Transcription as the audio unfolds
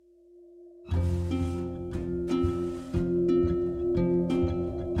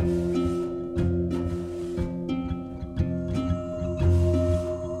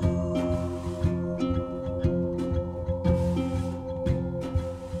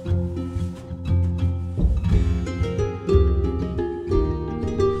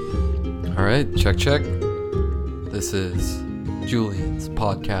right, check. This is Julian's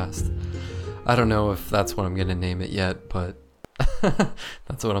podcast. I don't know if that's what I'm going to name it yet, but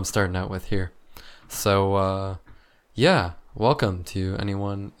that's what I'm starting out with here. So, welcome to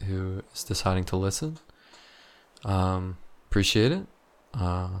anyone who is deciding to listen. Appreciate it.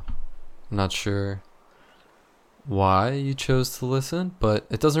 I'm not sure why you chose to listen, but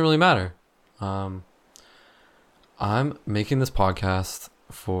it doesn't really matter. I'm making this podcast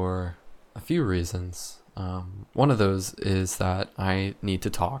for a few reasons. One of those is that I need to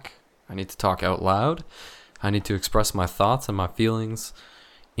talk. I need to talk out loud. I need to express my thoughts and my feelings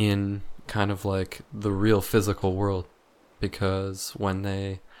in kind of like the real physical world, because when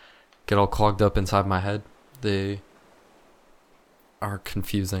they get all clogged up inside my head, they are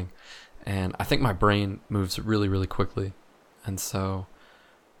confusing. And I think my brain moves really, really quickly. And so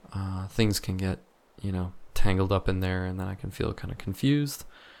things can get, tangled up in there, and then I can feel kind of confused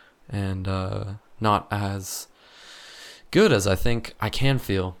and not as good as I think I can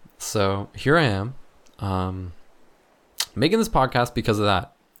feel. So here I am making this podcast because of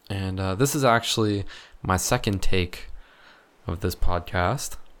that. And this is actually my second take of this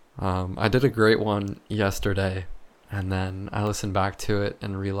podcast. I did a great one yesterday, and then I listened back to it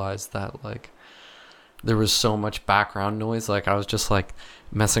and realized that there was so much background noise. I was just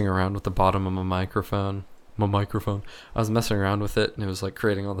messing around with the bottom of my microphone. I was messing around with it, and it was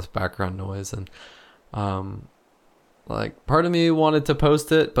creating all this background noise. And part of me wanted to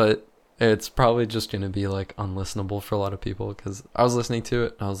post it, but it's probably just going to be unlistenable for a lot of people, because I was listening to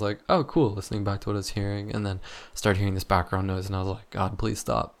it and I was like, oh cool, listening back to what I was hearing, and then started hearing this background noise, and I was like, God, please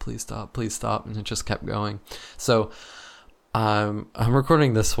stop, and it just kept going. So I'm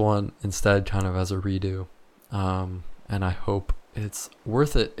recording this one instead, kind of as a redo, and I hope it's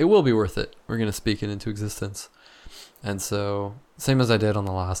worth it. It will be worth it. We're going to speak it into existence. And so, same as I did on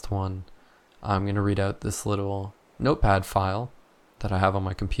the last one, I'm going to read out this little notepad file that I have on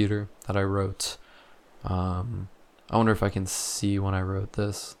my computer that I wrote. I wonder if I can see when I wrote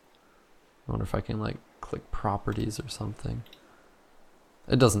this. I wonder if I can click properties or something.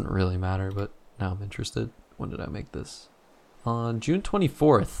 It doesn't really matter, but now I'm interested. When did I make this? On June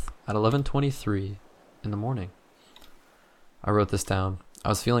 24th at 11:23 in the morning. I wrote this down. I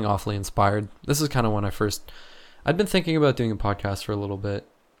was feeling awfully inspired. This is kind of when I'd been thinking about doing a podcast for a little bit.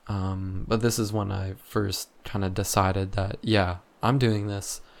 But this is when I first kind of decided that, yeah, I'm doing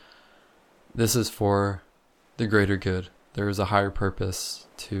this. This is for the greater good. There is a higher purpose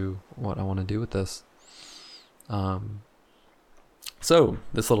to what I want to do with this. So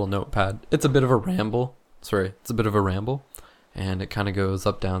this little notepad, it's a bit of a ramble. And it kind of goes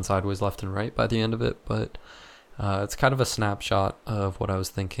up, down, sideways, left, and right by the end of it. But it's kind of a snapshot of what I was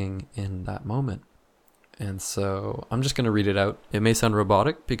thinking in that moment. And so I'm just going to read it out. It may sound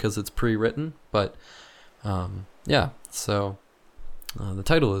robotic because it's pre-written, but So the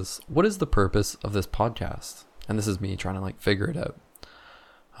title is, What is the Purpose of this Podcast? And this is me trying to figure it out.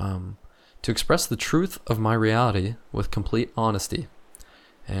 To express the truth of my reality with complete honesty.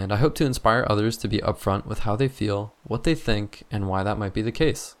 And I hope to inspire others to be upfront with how they feel, what they think, and why that might be the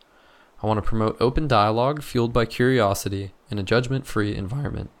case. I want to promote open dialogue fueled by curiosity in a judgment-free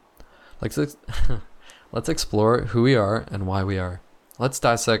environment. Let's explore who we are and why we are. Let's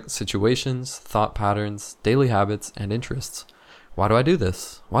dissect situations, thought patterns, daily habits, and interests. Why do I do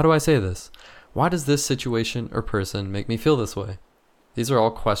this? Why do I say this? Why does this situation or person make me feel this way? These are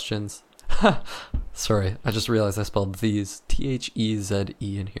all questions. Sorry, I just realized I spelled these Theze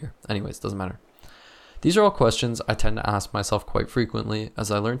in here. Anyways, doesn't matter. These are all questions I tend to ask myself quite frequently as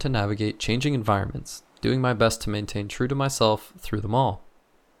I learn to navigate changing environments, doing my best to maintain true to myself through them all.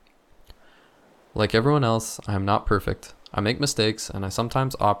 Like everyone else, I am not perfect. I make mistakes, and I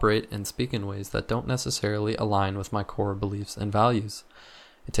sometimes operate and speak in ways that don't necessarily align with my core beliefs and values.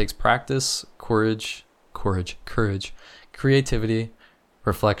 It takes practice, courage, creativity,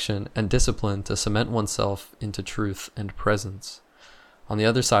 reflection, and discipline to cement oneself into truth and presence. On the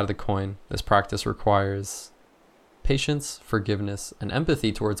other side of the coin, this practice requires patience, forgiveness, and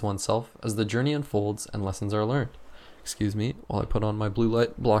empathy towards oneself as the journey unfolds and lessons are learned. Excuse me while I put on my blue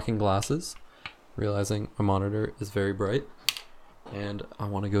light blocking glasses, realizing my monitor is very bright, and I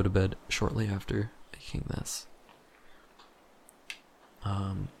want to go to bed shortly after making this.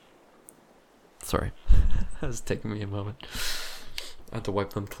 Sorry, it's taking me a moment. I had to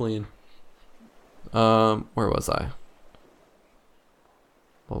wipe them clean. Where was I?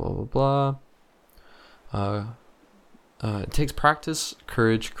 Blah. It takes practice,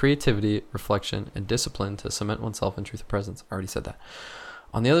 courage, creativity, reflection, and discipline to cement oneself in truth and presence. I already said that.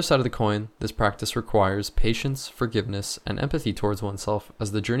 On the other side of the coin, this practice requires patience, forgiveness, and empathy towards oneself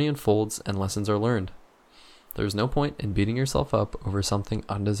as the journey unfolds and lessons are learned. There is no point in beating yourself up over something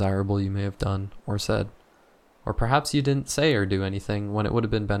undesirable you may have done or said. Or perhaps you didn't say or do anything when it would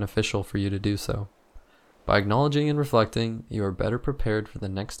have been beneficial for you to do so. By acknowledging and reflecting, you are better prepared for the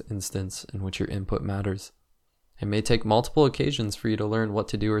next instance in which your input matters. It may take multiple occasions for you to learn what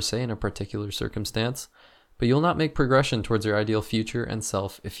to do or say in a particular circumstance, but you'll not make progression towards your ideal future and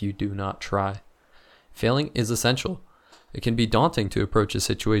self if you do not try. Failing is essential. It can be daunting to approach a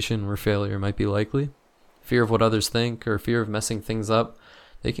situation where failure might be likely. Fear of what others think or fear of messing things up,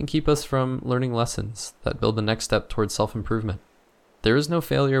 they can keep us from learning lessons that build the next step towards self-improvement. There is no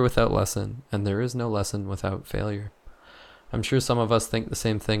failure without lesson, and there is no lesson without failure. I'm sure some of us think the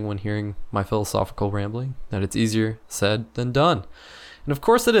same thing when hearing my philosophical rambling, that it's easier said than done. And of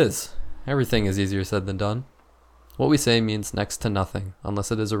course it is. Everything is easier said than done. What we say means next to nothing,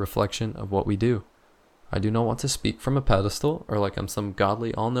 unless it is a reflection of what we do. I do not want to speak from a pedestal, or like I'm some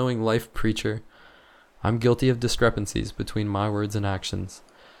godly, all-knowing life preacher. I'm guilty of discrepancies between my words and actions.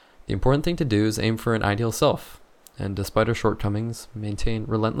 The important thing to do is aim for an ideal self, and despite our shortcomings, maintain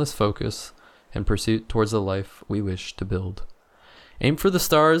relentless focus and pursuit towards the life we wish to build. Aim for the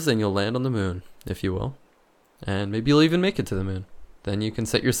stars and you'll land on the moon, if you will. And maybe you'll even make it to the moon. Then you can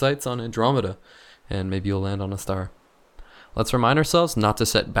set your sights on Andromeda, and maybe you'll land on a star. Let's remind ourselves not to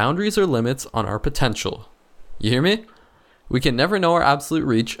set boundaries or limits on our potential. You hear me? We can never know our absolute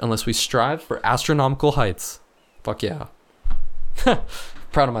reach unless we strive for astronomical heights. Fuck yeah.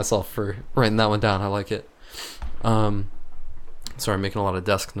 Proud of myself for writing that one down. I like it. Sorry, I'm making a lot of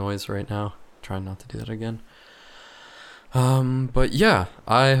desk noise right now. Trying not to do that again. But yeah,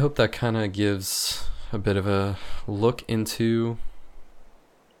 I hope that kind of gives a bit of a look into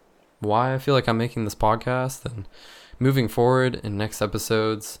why I feel like I'm making this podcast, and moving forward in next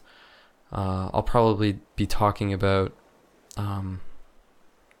episodes, I'll probably be talking about, I'll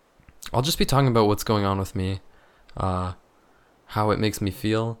just be talking about what's going on with me, how it makes me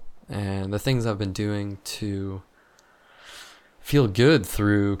feel, and the things I've been doing to feel good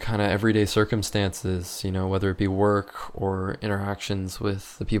through kind of everyday circumstances, you know, whether it be work or interactions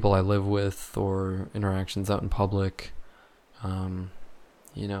with the people I live with or interactions out in public,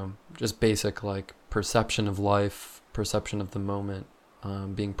 you know, just basic like perception of life, perception of the moment,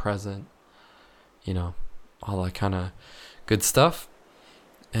 being present, you know, all that kind of good stuff.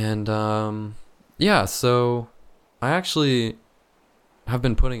 And yeah, so I actually have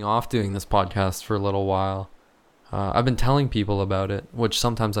been putting off doing this podcast for a little while. I've been telling people about it, which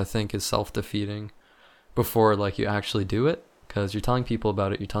sometimes I think is self-defeating before like you actually do it, because you're telling people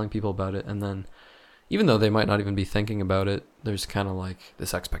about it, and then even though they might not even be thinking about it, there's kind of like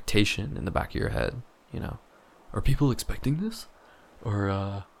this expectation in the back of your head, you know, are people expecting this? Or,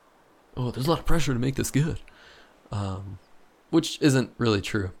 oh, there's a lot of pressure to make this good. Which isn't really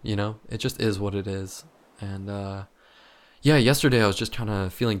true, you know, it just is what it is. And, yeah, yesterday I was just kind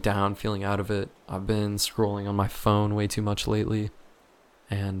of feeling down, feeling out of it. I've been scrolling on my phone way too much lately,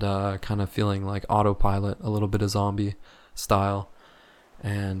 and kind of feeling like autopilot, a little bit of zombie style.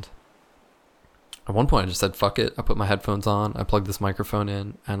 And at one point I just said, fuck it. I put my headphones on, I plugged this microphone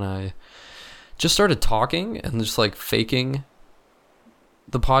in, and I just started talking and just like faking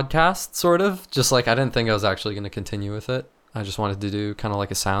the podcast, sort of. Just like I didn't think I was actually going to continue with it. I just wanted to do kind of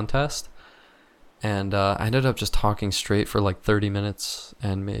like a sound test. And I ended up just talking straight for like 30 minutes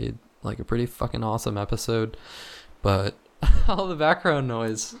and made like a pretty fucking awesome episode. But all the background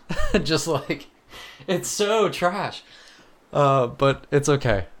noise, just like, it's so trash. But it's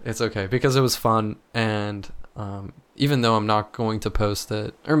okay. It's okay because it was fun. And even though I'm not going to post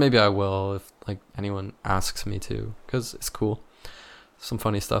it, or maybe I will if like anyone asks me to, because it's cool. Some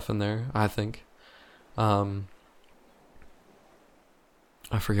funny stuff in there, I think.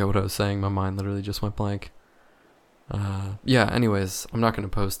 I forget what I was saying. My mind literally just went blank. Yeah, anyways, I'm not going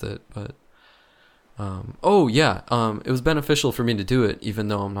to post it, but it was beneficial for me to do it, even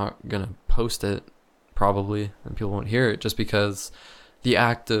though I'm not going to post it, probably, and people won't hear it, just because the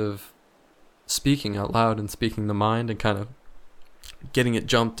act of speaking out loud and speaking the mind and kind of getting it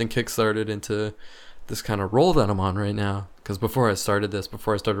jumped and kickstarted into this kind of role that I'm on right now. Because before I started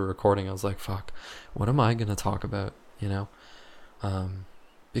recording, I was like, fuck, what am I going to talk about, you know?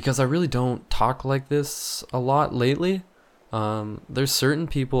 Because I really don't talk like this a lot lately. There's certain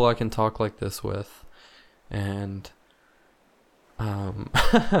people I can talk like this with, and I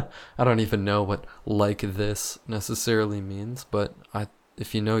don't even know what like this necessarily means, but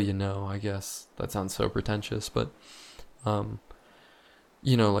if you know, you know, I guess. That sounds so pretentious, but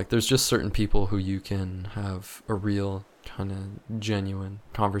like there's just certain people who you can have a real kind of genuine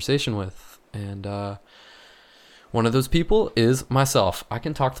conversation with. And one of those people is myself. I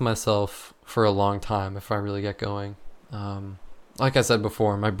can talk to myself for a long time if I really get going. Like I said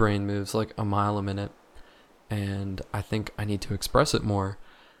before, my brain moves like a mile a minute, and I think I need to express it more,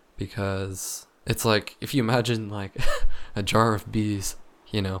 because it's like, if you imagine like a jar of bees,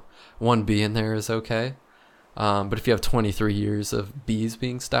 one bee in there is okay. But if you have 23 years of bees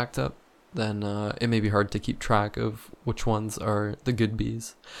being stacked up, then it may be hard to keep track of which ones are the good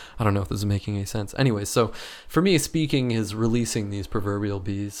bees. I don't know if this is making any sense. Anyway, so for me, speaking is releasing these proverbial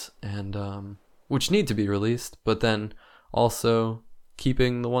bees, and which need to be released, but then also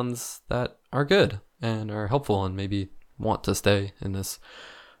keeping the ones that are good and are helpful and maybe want to stay in this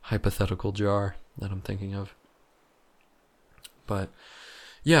hypothetical jar that I'm thinking of. But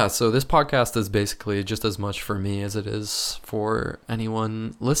yeah, so this podcast is basically just as much for me as it is for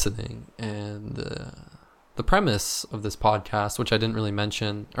anyone listening. And the premise of this podcast, which I didn't really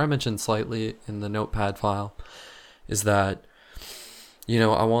mention, or I mentioned slightly in the notepad file, is that,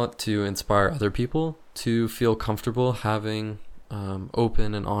 I want to inspire other people to feel comfortable having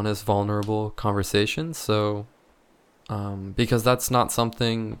open and honest, vulnerable conversations. So, because that's not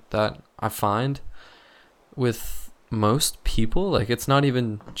something that I find with most people. Like, it's not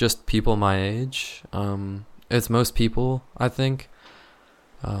even just people my age. It's most people, I think.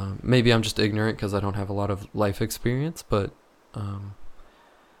 Maybe I'm just ignorant because I don't have a lot of life experience, but I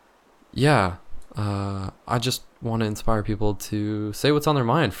just want to inspire people to say what's on their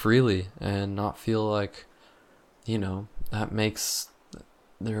mind freely and not feel like, that makes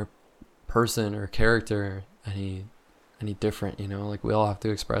their person or character any different. Like, we all have to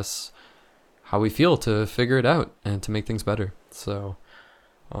express how we feel to figure it out and to make things better. So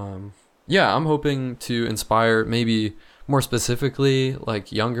I'm hoping to inspire, maybe more specifically,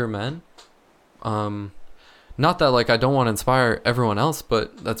 like, younger men. Not that, like, I don't want to inspire everyone else,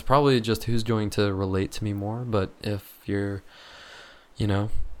 but that's probably just who's going to relate to me more. But if you're,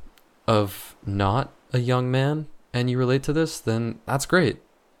 of not a young man and you relate to this, then that's great.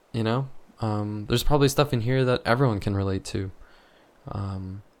 There's probably stuff in here that everyone can relate to.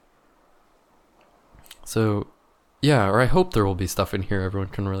 Or I hope there will be stuff in here everyone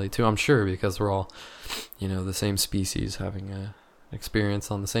can relate to. I'm sure, because we're all, the same species having a experience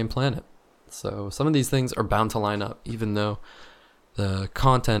on the same planet. So some of these things are bound to line up, even though the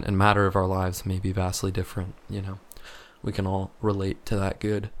content and matter of our lives may be vastly different. We can all relate to that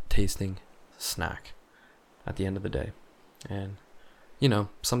good tasting snack at the end of the day. And,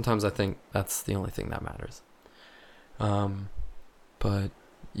 sometimes I think that's the only thing that matters. But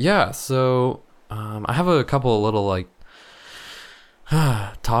yeah, so I have a couple of little, like,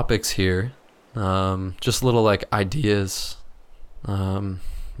 topics here. Just little, like, ideas.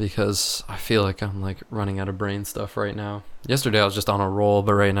 Because I feel like I'm, like, running out of brain stuff right now. Yesterday I was just on a roll,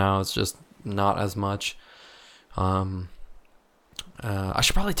 but right now it's just not as much. I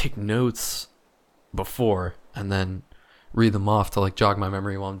should probably take notes before and then read them off to, like, jog my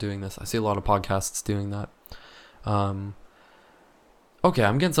memory while I'm doing this. I see a lot of podcasts doing that. Okay,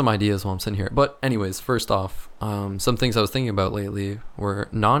 I'm getting some ideas while I'm sitting here. But anyways, first off, some things I was thinking about lately were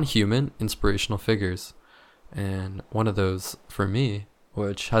non-human inspirational figures. And one of those, for me,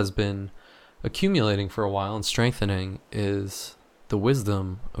 which has been accumulating for a while and strengthening, is the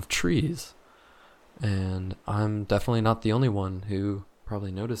wisdom of trees. And I'm definitely not the only one who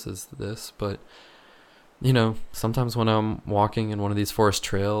probably notices this, but, sometimes when I'm walking in one of these forest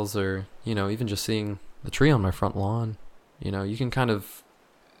trails, or, even just seeing the tree on my front lawn, you can kind of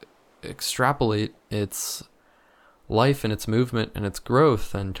extrapolate its life and its movement and its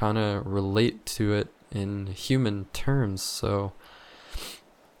growth and kind of relate to it in human terms. So,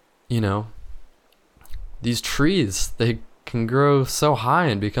 these trees, they can grow so high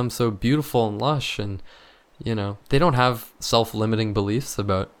and become so beautiful and lush, and, they don't have self-limiting beliefs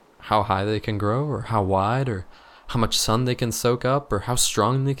about how high they can grow or how wide or how much sun they can soak up or how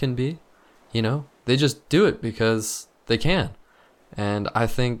strong they can be. They just do it because they can. And I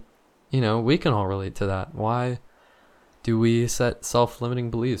think, we can all relate to that. Why do we set self-limiting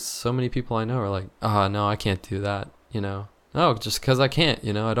beliefs? So many people I know are like, no, I can't do that. No, just because I can't,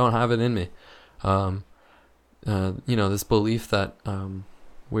 I don't have it in me. This belief that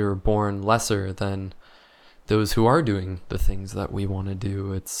we were born lesser than those who are doing the things that we want to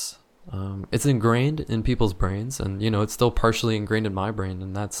do. It's ingrained in people's brains, and, it's still partially ingrained in my brain.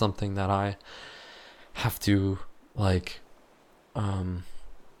 And that's something that I have to, like, I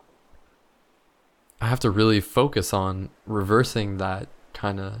have to really focus on reversing that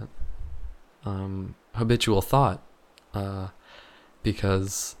kind of habitual thought.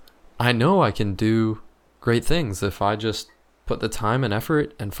 because I know I can do great things if I just put the time and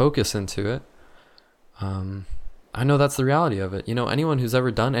effort and focus into it. I know that's the reality of it. Anyone who's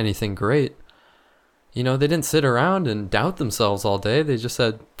ever done anything great, they didn't sit around and doubt themselves all day. They just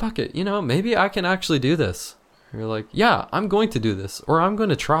said, fuck it, maybe I can actually do this. You're like, yeah, I'm going to do this, or I'm going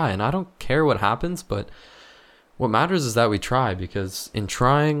to try, and I don't care what happens, but what matters is that we try, because in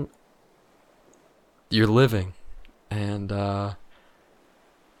trying, you're living. And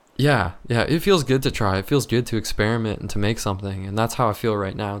yeah, it feels good to try. It feels good to experiment and to make something, and that's how I feel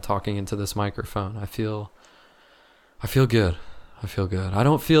right now talking into this microphone. I feel good. I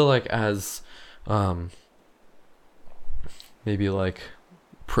don't feel like as maybe like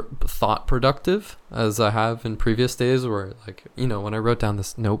thought productive as I have in previous days, where like, when I wrote down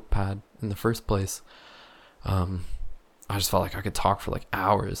this notepad in the first place, I just felt like I could talk for like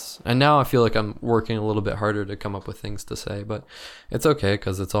hours. And now I feel like I'm working a little bit harder to come up with things to say, but it's okay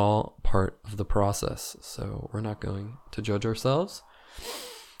because it's all part of the process. So we're not going to judge ourselves.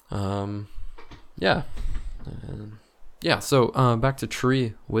 Yeah. So back to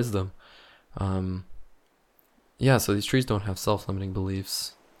tree wisdom. So these trees don't have self-limiting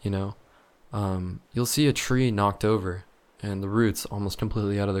beliefs, You'll see a tree knocked over and the roots almost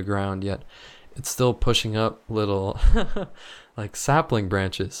completely out of the ground, yet it's still pushing up little like sapling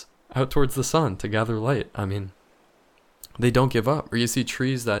branches out towards the sun to gather light. I mean, they don't give up. Or you see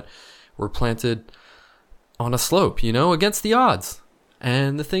trees that were planted on a slope, against the odds.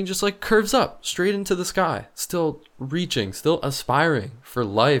 And the thing just like curves up straight into the sky, still reaching, still aspiring for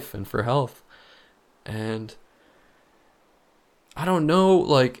life and for health. And I don't know,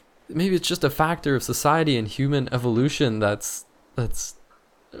 like maybe it's just a factor of society and human evolution that's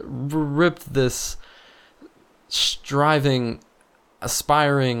ripped this striving,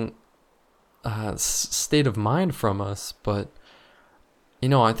 aspiring state of mind from us. But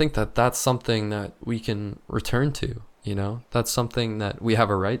I think that's something that we can return to. That's something that we have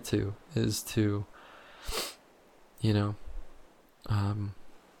a right to, is to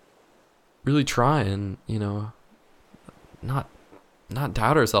really try and not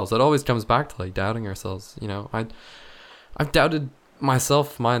doubt ourselves. It always comes back to like doubting ourselves. I've doubted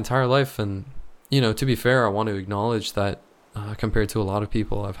myself my entire life, and to be fair, I want to acknowledge that compared to a lot of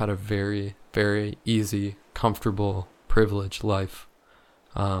people, I've had a very, very easy, comfortable, privileged life.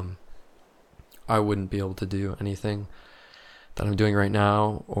 I wouldn't be able to do anything that I'm doing right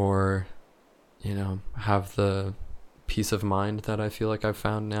now, or have the peace of mind that I feel like I've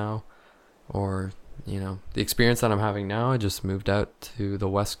found now, or the experience that I'm having now. I just moved out to the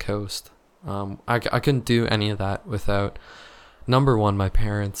West Coast. I couldn't do any of that without, number one, my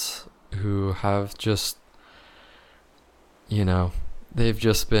parents, who have just, they've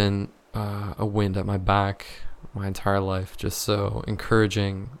just been a wind at my back my entire life, just so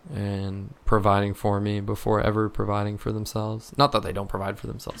encouraging and providing for me before ever providing for themselves. Not that they don't provide for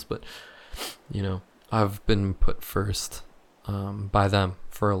themselves, but I've been put first by them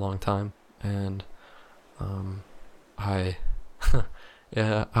for a long time. And I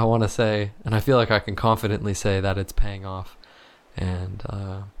want to say, and I feel like I can confidently say that it's paying off. And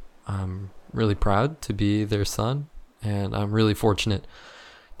I'm really proud to be their son, and I'm really fortunate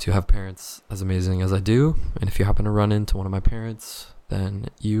to have parents as amazing as I do. And if you happen to run into one of my parents, then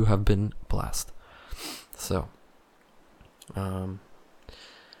you have been blessed. So so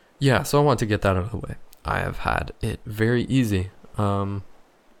I want to get that out of the way. I have had it very easy. On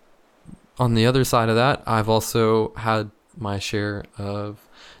the other side of that, I've also had my share of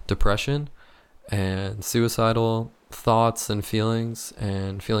depression and suicidal thoughts and feelings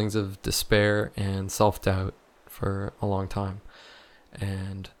of despair and self-doubt for a long time.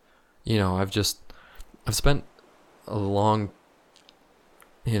 And I've spent a long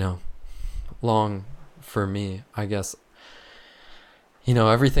for me, I guess,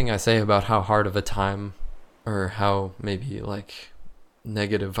 everything I say about how hard of a time, or how maybe like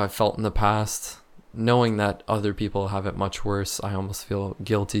negative I felt in the past, knowing that other people have it much worse, I almost feel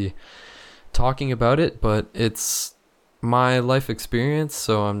guilty talking about it, but it's my life experience,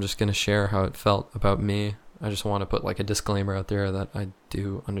 so I'm just going to share how it felt about me. I just want to put like a disclaimer out there that I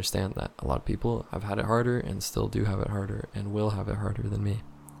do understand that a lot of people have had it harder and still do have it harder and will have it harder than me.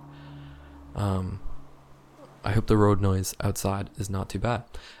 I hope the road noise outside is not too bad.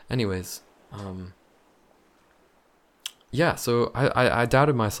 Anyways, so I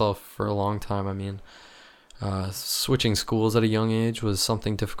doubted myself for a long time. I mean, switching schools at a young age was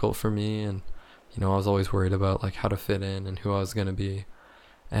something difficult for me, and I was always worried about like how to fit in and who I was going to be.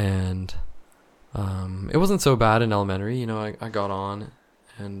 And it wasn't so bad in elementary. I got on,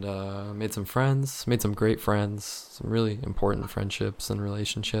 and made some friends, made some great friends, some really important friendships and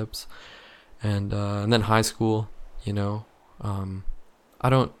relationships. And then high school, you know, I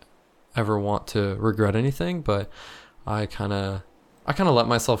don't ever want to regret anything, but I kind of let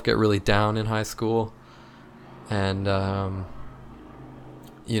myself get really down in high school. And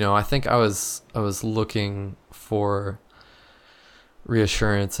you know, I think I was looking for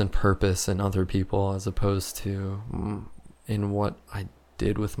reassurance and purpose in other people as opposed to in what I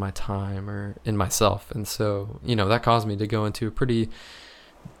did with my time or in myself. And so, you know, that caused me to go into a pretty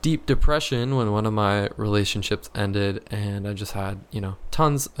deep depression when one of my relationships ended, and I just had, you know,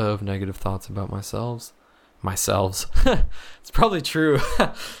 tons of negative thoughts about myself. It's probably true.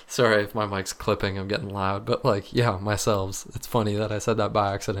 Sorry if my mic's clipping, I'm getting loud, but like, yeah, myself. It's funny that I said that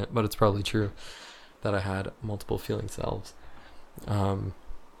by accident, but it's probably true that I had multiple feeling selves.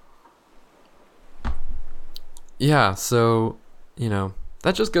 Yeah, so, you know,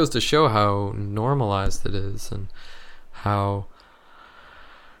 that just goes to show how normalized it is, and how,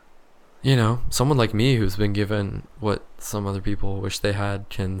 you know, someone like me who's been given what some other people wish they had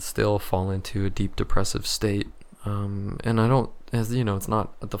can still fall into a deep depressive state. And I don't, as you know, it's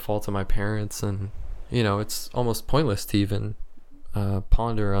not at the fault of my parents, and, you know, it's almost pointless to even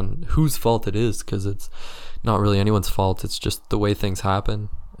ponder on whose fault it is, because it's not really anyone's fault. It's just the way things happen.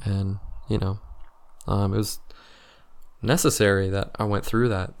 And, you know, it was necessary that I went through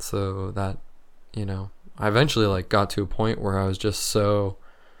that, so that, you know, I eventually like got to a point where I was just so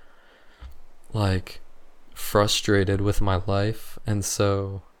like frustrated with my life, and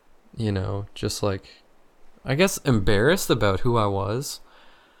so, you know, just like, I guess, embarrassed about who I was.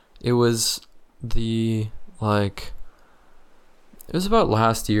 It was it was about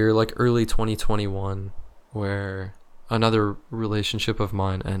last year, like early 2021, where another relationship of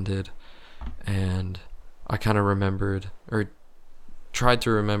mine ended, and I kind of tried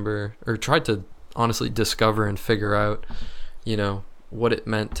to honestly discover and figure out, you know, what it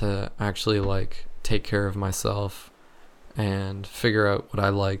meant to actually like take care of myself and figure out what I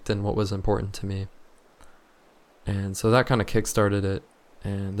liked and what was important to me. And so that kind of kickstarted it.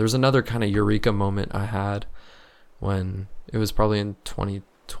 And there's another kind of eureka moment I had when it was probably in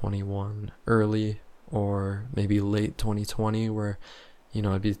 2021, early or maybe late 2020, where, you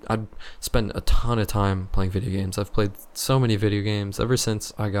know, I'd spend a ton of time playing video games. I've played so many video games ever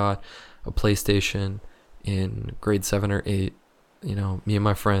since I got a PlayStation in grade 7 or 8. You know, me and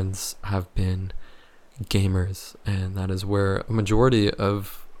my friends have been gamers, and that is where a majority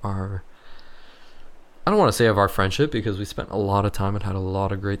of our, I don't want to say of our friendship, because we spent a lot of time and had a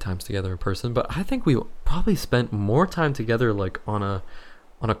lot of great times together in person, but I think we probably spent more time together like on a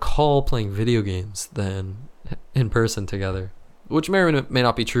call playing video games than in person together, which may or may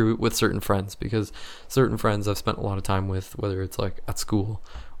not be true with certain friends, because certain friends I've spent a lot of time with, whether it's like at school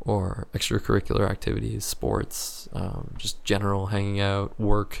or extracurricular activities, sports, just general hanging out,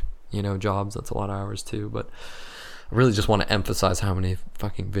 work, you know, jobs. That's a lot of hours too. But I really just want to emphasize how many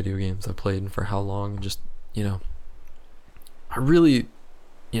fucking video games I played and for how long. And just, you know, I really,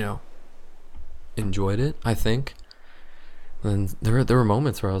 you know, enjoyed it, I think. And there were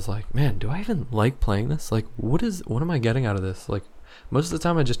moments where I was like, man, do I even like playing this? Like, what am I getting out of this? Like, most of the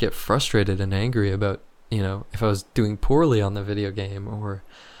time I just get frustrated and angry about, you know, if I was doing poorly on the video game, or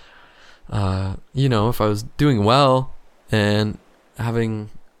you know, if I was doing well and having,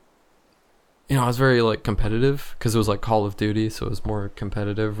 you know, I was very like competitive, because it was like Call of Duty, so it was more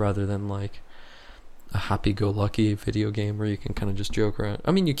competitive rather than like a happy-go-lucky video game where you can kind of just joke around.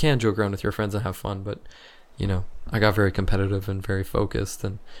 I mean, you can joke around with your friends and have fun, but, you know, I got very competitive and very focused,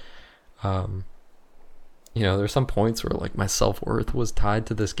 and you know, there's some points where like my self-worth was tied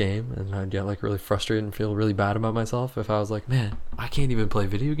to this game, and I'd get like really frustrated and feel really bad about myself if I was like, man, I can't even play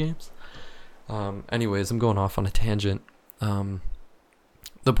video games. Anyways, I'm going off on a tangent.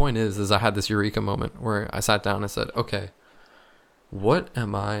 The point is I had this eureka moment where I sat down and said, okay, what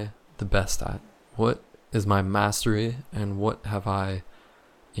am I the best at? What is my mastery? And what have I,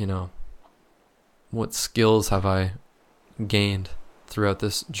 you know, what skills have I gained throughout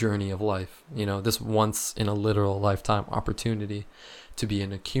this journey of life? You know, this once in a literal lifetime opportunity to be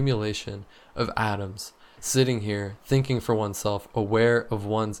an accumulation of atoms sitting here thinking for oneself, aware of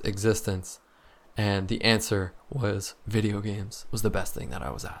one's existence. And the answer was video games was the best thing that I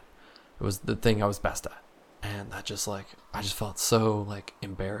was at. It was the thing I was best at. And that just like, I just felt so like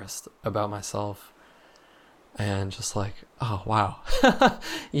embarrassed about myself, and just like, oh wow.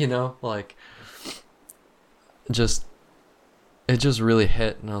 You know, like, just, it just really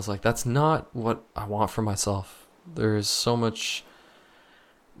hit, and I was like, that's not what I want for myself. There's so much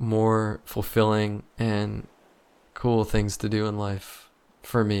more fulfilling and cool things to do in life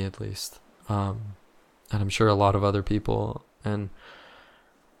for me at least. And I'm sure a lot of other people. And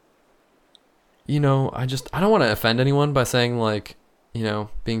I don't want to offend anyone by saying like,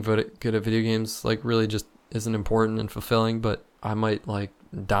 being good at video games like really just isn't important and fulfilling, but I might like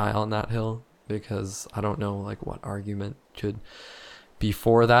die on that hill because I don't know like what argument could be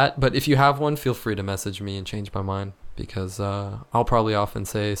for that. But if you have one, feel free to message me and change my mind, because I'll probably often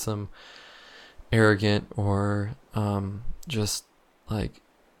say some arrogant or just like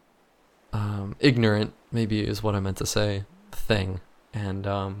ignorant, maybe is what I meant to say, thing, and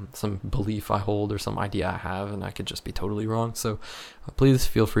some belief I hold or some idea I have, and I could just be totally wrong. So please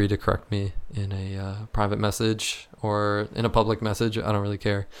feel free to correct me in a private message or in a public message. I don't really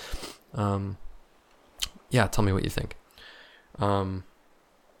care. Yeah, tell me what you think.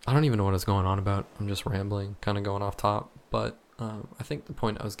 I don't even know what I was going on about. I'm just rambling, kind of going off top. But I think the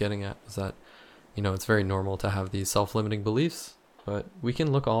point I was getting at is that, it's very normal to have these self-limiting beliefs, but we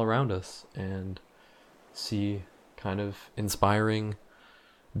can look all around us and see kind of inspiring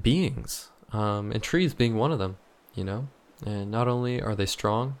beings, and trees being one of them, and not only are they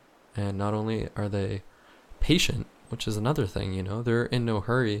strong, and not only are they patient, which is another thing, they're in no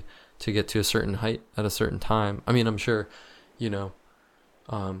hurry to get to a certain height at a certain time. I mean, I'm sure, you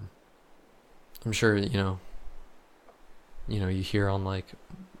hear on like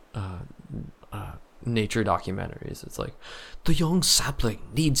nature documentaries, it's like, the young sapling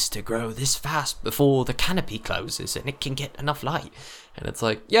needs to grow this fast before the canopy closes and it can get enough light. And it's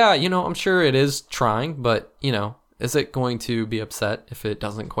like, yeah, I'm sure it is trying, but is it going to be upset if it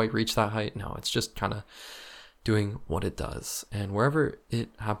doesn't quite reach that height? No, it's just kind of doing what it does, and wherever it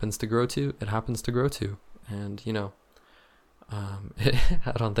happens to grow to, it happens to grow to. And I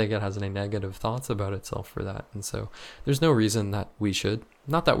don't think it has any negative thoughts about itself for that. And so there's no reason that we should,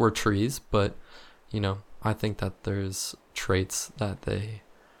 not that we're trees, but I think that there's traits that they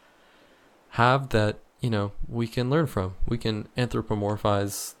have that, we can learn from. We can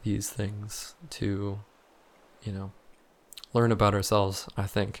anthropomorphize these things to, learn about ourselves. I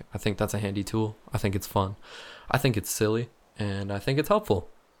think that's a handy tool. I think it's fun. I think it's silly, and I think it's helpful.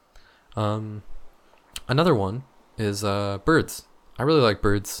 Another one is birds. I really like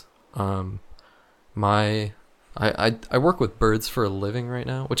birds. I work with birds for a living right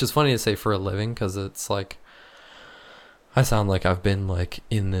now, which is funny to say for a living, because it's like I sound like I've been like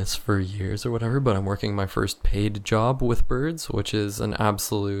in this for years or whatever, but I'm working my first paid job with birds, which is an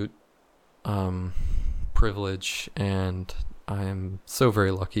absolute privilege, and I am so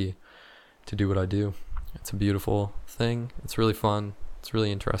very lucky to do what I do. It's a beautiful thing. It's really fun. It's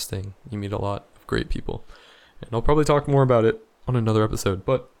really interesting. You meet a lot of great people, and I'll probably talk more about it on another episode.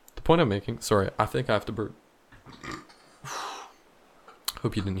 But the point I'm making, sorry, I think I have to burp.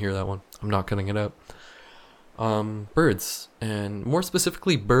 Hope you didn't hear that one. I'm not cutting it out. Birds, and more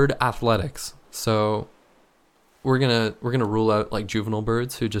specifically bird athletics. So we're gonna rule out like juvenile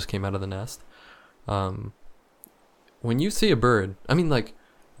birds who just came out of the nest. When you see a bird, I mean, like,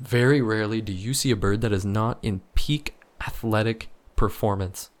 very rarely do you see a bird that is not in peak athletic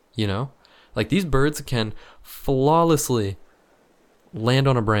performance, Like, these birds can flawlessly land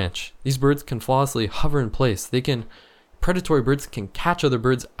on a branch. These birds can flawlessly hover in place. Predatory birds can catch other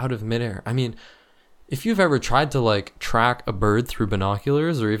birds out of midair. I mean, if you've ever tried to like track a bird through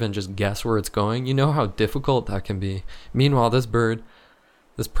binoculars or even just guess where it's going, you know how difficult that can be. Meanwhile, this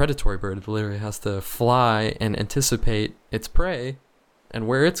predatory bird literally has to fly and anticipate its prey and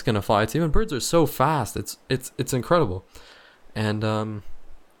where it's going to fly to. And birds are so fast. It's incredible. And,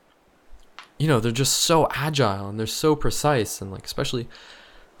 they're just so agile and they're so precise, and like, especially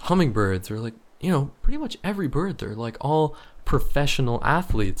hummingbirds, or like, pretty much every bird, they're like all professional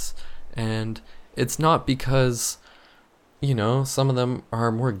athletes. And it's not because, some of them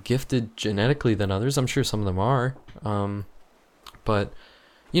are more gifted genetically than others. I'm sure some of them are. But,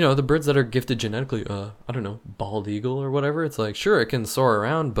 the birds that are gifted genetically, I don't know, bald eagle or whatever, it's like, sure, it can soar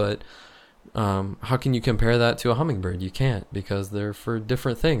around, but how can you compare that to a hummingbird? You can't, because they're for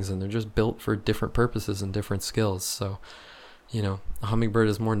different things, and they're just built for different purposes and different skills. So, a hummingbird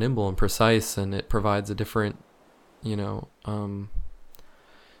is more nimble and precise, and it provides a different, it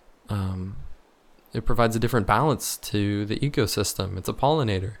provides a different balance to the ecosystem. It's a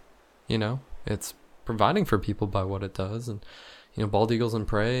pollinator, it's providing for people by what it does. And, bald eagles and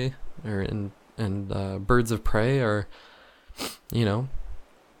prey, and birds of prey are,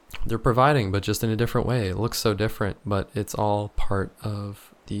 they're providing, but just in a different way. It looks so different, but it's all part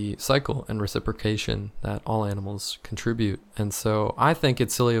of the cycle and reciprocation that all animals contribute. And so I think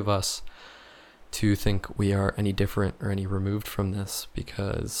it's silly of us to think we are any different or any removed from this,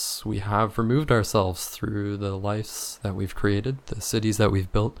 because we have removed ourselves through the lives that we've created, the cities that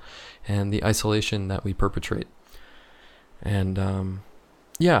we've built, and the isolation that we perpetrate. And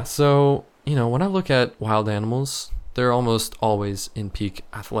yeah, so, when I look at wild animals, they're almost always in peak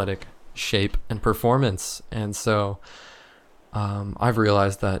athletic shape and performance. And so I've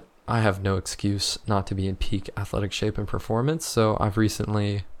realized that I have no excuse not to be in peak athletic shape and performance. So I've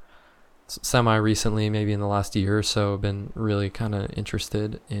semi-recently, maybe in the last year or so, been really kind of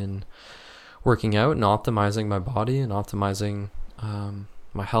interested in working out and optimizing my body and optimizing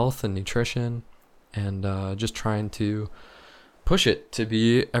my health and nutrition, and just trying to push it to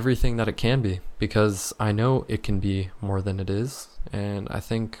be everything that it can be, because I know it can be more than it is, and I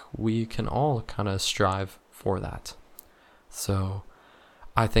think we can all kind of strive for that. So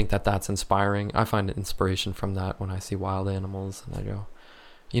I think that that's inspiring. I find inspiration from that when I see wild animals, and I go,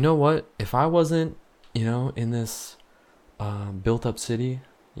 you know what? If I wasn't, in this built up city,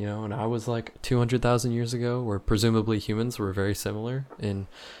 and I was like 200,000 years ago, where presumably humans were very similar in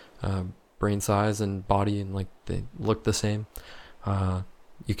brain size and body, and like they look the same.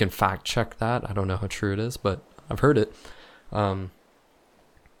 You can fact check that. I don't know how true it is, but I've heard it.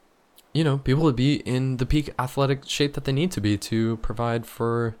 People would be in the peak athletic shape that they need to be to provide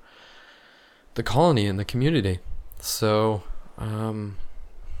for the colony and the community. So,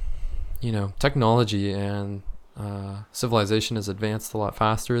 technology and civilization has advanced a lot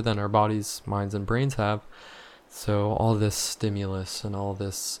faster than our bodies, minds, and brains have. So all this stimulus and all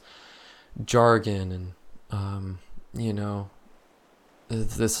this jargon and,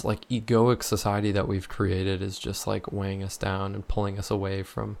 this like egoic society that we've created is just like weighing us down and pulling us away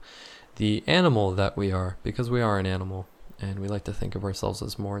from the animal that we are, because we are an animal and we like to think of ourselves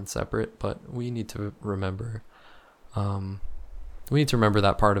as more and separate, but we need to remember,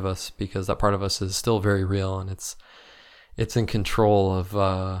 that part of us, because that part of us is still very real, and it's in control of,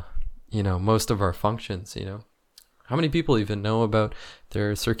 most of our functions. How many people even know about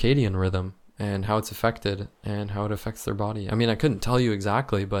their circadian rhythm and how it's affected and how it affects their body? I mean, I couldn't tell you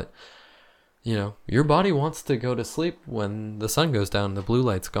exactly, but your body wants to go to sleep when the sun goes down and the blue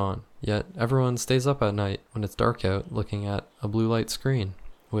light's gone. Yet everyone stays up at night when it's dark out looking at a blue light screen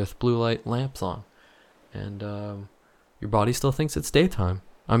with blue light lamps on. And your body still thinks it's daytime.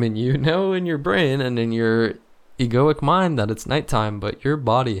 I mean, in your brain and in your egoic mind that it's nighttime, but your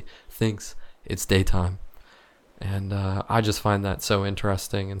body thinks it's daytime. And I just find that so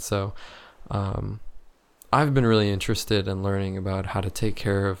interesting. And so I've been really interested in learning about how to take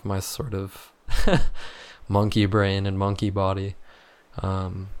care of my sort of monkey brain and monkey body,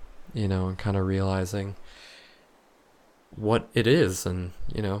 and kind of realizing what it is. And,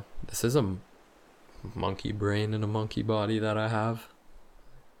 this is a monkey brain and a monkey body that I have,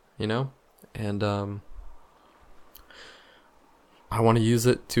 and I want to use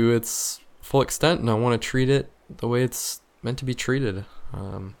it to its full extent, and I want to treat it the way it's meant to be treated.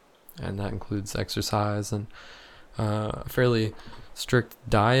 And that includes exercise and a fairly strict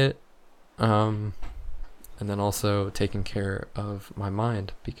diet, and then also taking care of my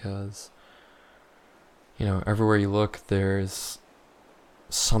mind, because everywhere you look there's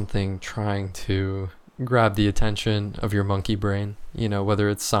something trying to grab the attention of your monkey brain, whether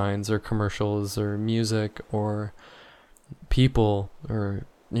it's signs or commercials or music or people or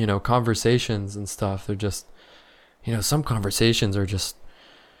conversations and stuff. They're just some conversations are just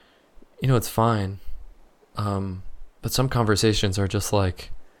it's fine, but some conversations are just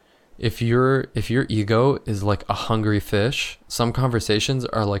like, if your ego is like a hungry fish, some conversations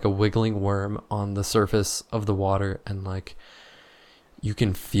are like a wiggling worm on the surface of the water, and like you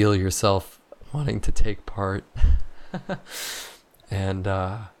can feel yourself wanting to take part. And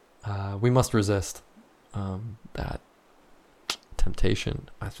we must resist that temptation,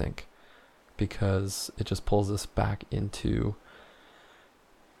 I think, because it just pulls us back into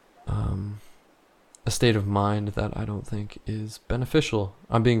a state of mind that I don't think is beneficial.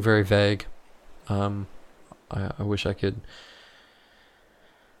 I'm being very vague. I wish I could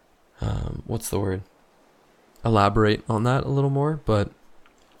elaborate on that a little more, but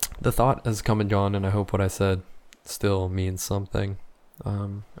the thought has come and gone, and I hope what I said still means something.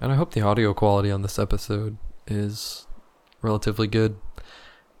 And I hope the audio quality on this episode is relatively good.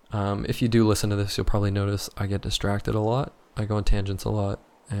 If you do listen to this, you'll probably notice I get distracted a lot. I go on tangents a lot,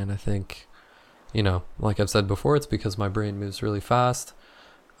 and I think, like I've said before, it's because my brain moves really fast,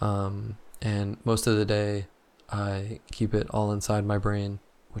 and most of the day I keep it all inside my brain,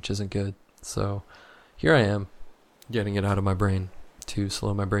 which isn't good. So here I am, getting it out of my brain to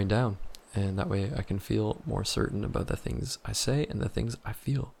slow my brain down, and that way I can feel more certain about the things I say and the things I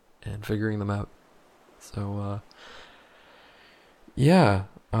feel, and figuring them out. So yeah,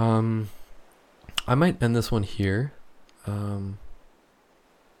 I might end this one here.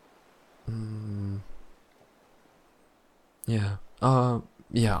 Yeah.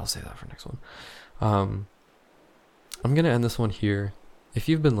 Yeah, I'll say that for next one. I'm gonna end this one here. If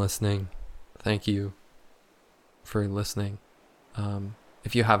you've been listening, thank you for listening.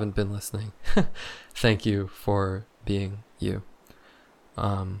 If you haven't been listening, thank you for being you.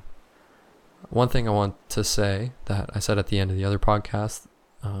 One thing I want to say that I said at the end of the other podcast,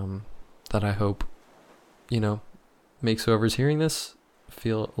 that I hope, makes whoever's hearing this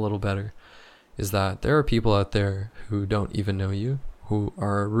feel a little better, is that there are people out there who don't even know you, who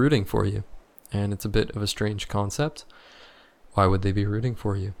are rooting for you. And it's a bit of a strange concept. Why would they be rooting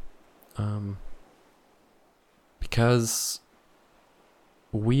for you? Because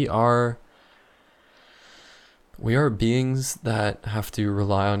we are beings that have to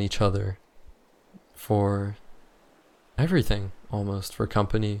rely on each other for everything, almost, for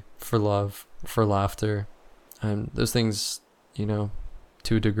company, for love, for laughter. And those things,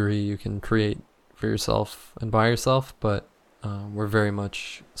 to a degree you can create for yourself and by yourself, but we're very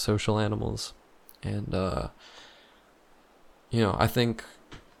much social animals. And, I think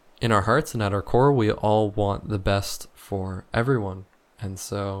in our hearts and at our core, we all want the best for everyone. And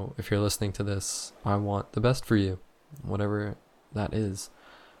so if you're listening to this, I want the best for you, whatever that is.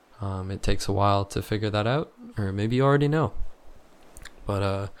 It takes a while to figure that out, or maybe you already know.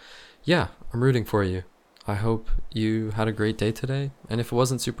 But yeah, I'm rooting for you. I hope you had a great day today. And if it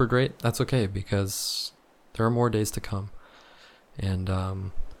wasn't super great, that's okay, because there are more days to come. And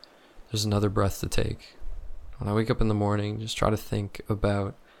there's another breath to take. When I wake up in the morning, just try to think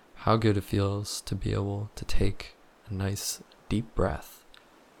about how good it feels to be able to take a nice deep breath.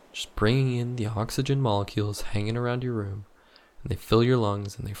 Just bringing in the oxygen molecules hanging around your room. And they fill your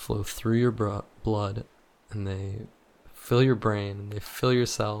lungs and they flow through your blood. And they fill your brain and they fill your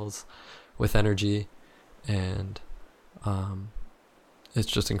cells with energy. And it's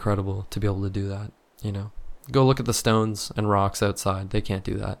just incredible to be able to do that, Go look at the stones and rocks outside. They can't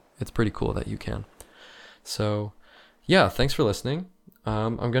do that. It's pretty cool that you can. So, yeah, thanks for listening.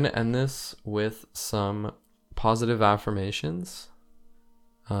 I'm going to end this with some positive affirmations.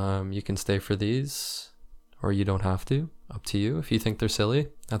 You can stay for these, or you don't have to. Up to you. If you think they're silly,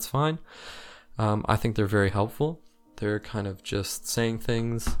 that's fine. I think they're very helpful. They're kind of just saying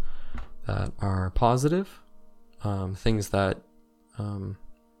things that are positive, things that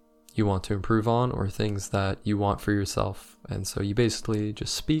you want to improve on, or things that you want for yourself. And so you basically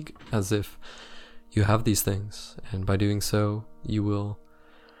just speak as if you have these things, and by doing so you will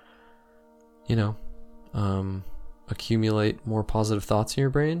accumulate more positive thoughts in your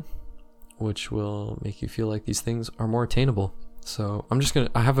brain, which will make you feel like these things are more attainable. So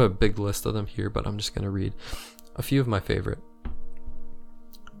I have a big list of them here, but I'm just gonna read a few of my favorite.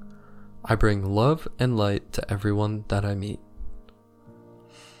 I bring love and light to everyone that I meet.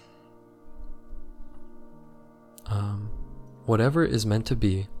 Whatever is meant to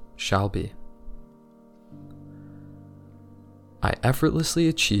be shall be. I effortlessly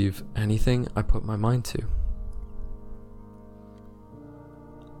achieve anything I put my mind to.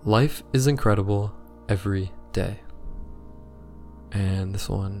 Life is incredible every day. And this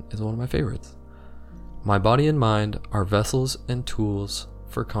one is one of my favorites. My body and mind are vessels and tools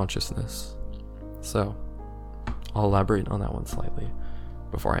for consciousness. So, I'll elaborate on that one slightly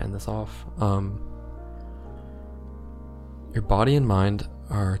before I end this off. Your body and mind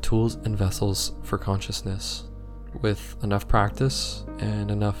are tools and vessels for consciousness. With enough practice and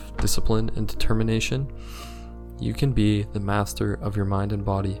enough discipline and determination, you can be the master of your mind and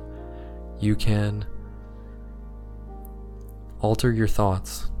body. You can alter your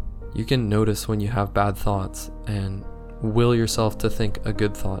thoughts. You can notice when you have bad thoughts and will yourself to think a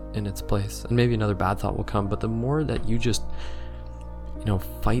good thought in its place. And maybe another bad thought will come, but the more that you just,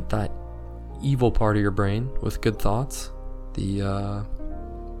 fight that evil part of your brain with good thoughts, the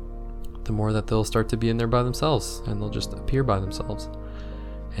more that they'll start to be in there by themselves, and they'll just appear by themselves.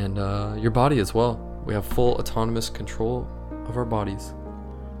 And your body as well. We have full autonomous control of our bodies.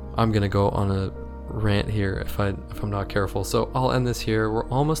 I'm gonna go on a rant here if I'm not careful, so I'll end this here. We're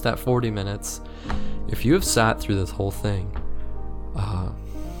almost at 40 minutes. If you have sat through this whole thing,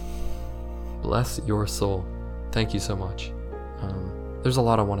 bless your soul. Thank you so much. There's a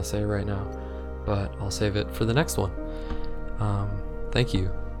lot I want to say right now, but I'll save it for the next one. Thank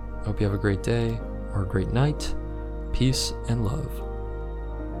you. Hope you have a great day or a great night. Peace and love.